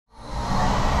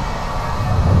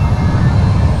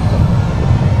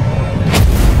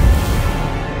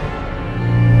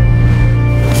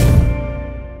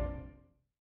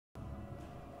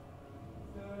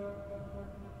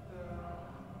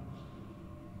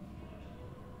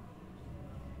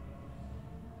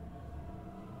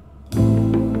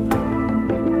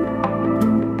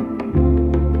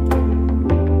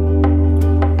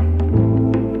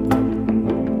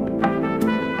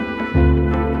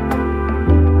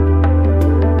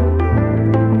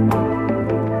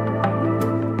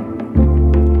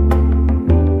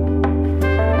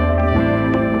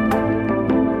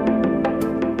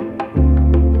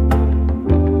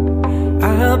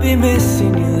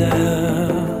missing you,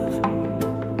 love.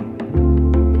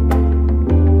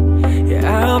 Yeah,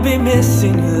 I'll be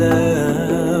missing you,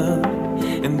 love.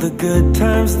 And the good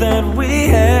times that we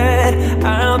had,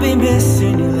 I'll be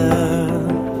missing you, love.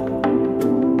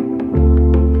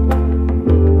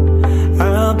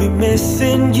 I'll be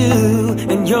missing you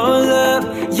and your love,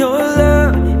 your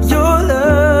love, your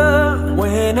love.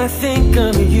 When I think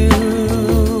of you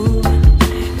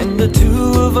and the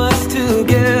two of us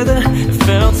together, it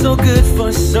felt so good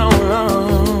for so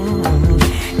long.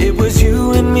 It was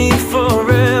you and me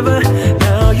forever.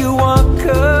 Now you walk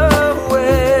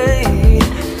away,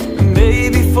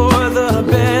 maybe for the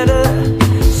better.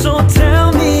 So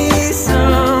tell me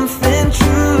something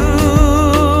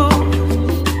true.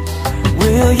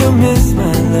 Will you miss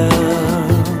my love?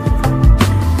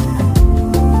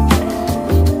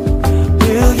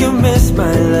 Will you miss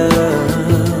my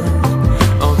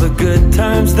love? All the good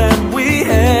times that we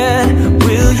had.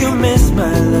 Will you miss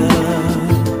my love?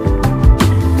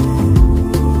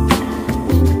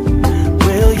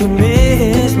 Will you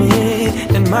miss me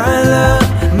and my love,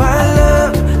 my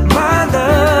love, my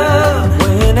love?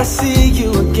 When I see you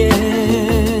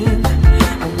again,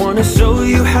 I wanna show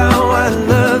you how I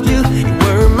loved you. You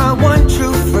were my one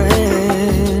true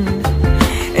friend,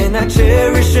 and I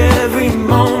cherish every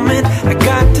moment I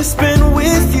got to spend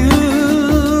with you.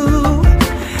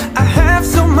 I have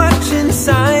so much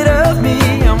inside of me,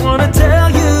 I wanna tell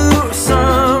you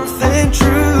something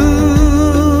true.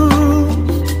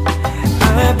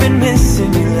 I've been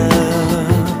missing you, love.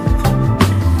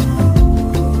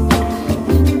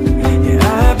 Yeah,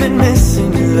 I've been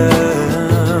missing you,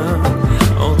 love.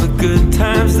 All the good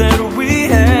times that we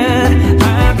had,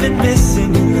 I've been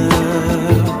missing you,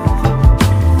 love.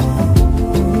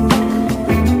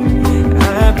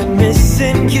 I've been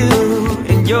missing you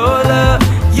and your love,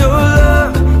 your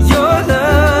love, your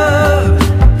love.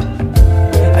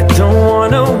 I don't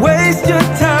wanna waste your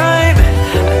time,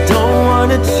 I don't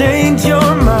wanna change your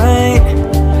mind.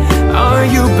 Are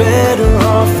you better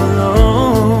off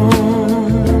alone?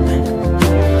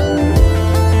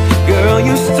 Girl,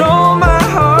 you stole my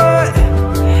heart,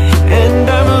 and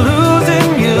I'm losing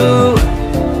you.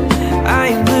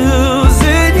 I'm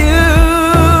losing you.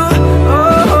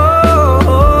 Oh,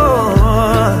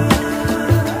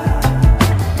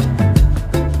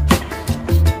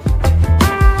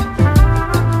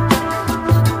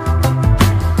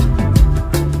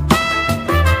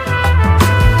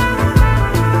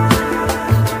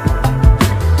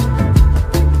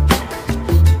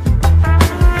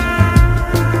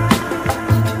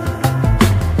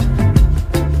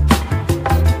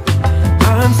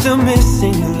 I'm still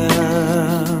missing you,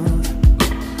 love.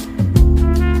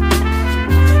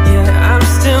 Yeah, I'm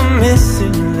still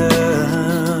missing you,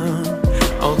 love.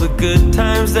 All the good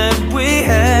times that we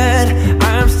had,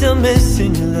 I'm still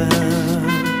missing you, love.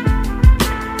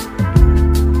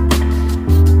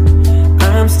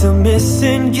 I'm still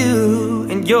missing you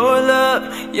and your love,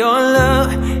 your love,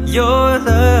 your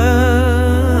love.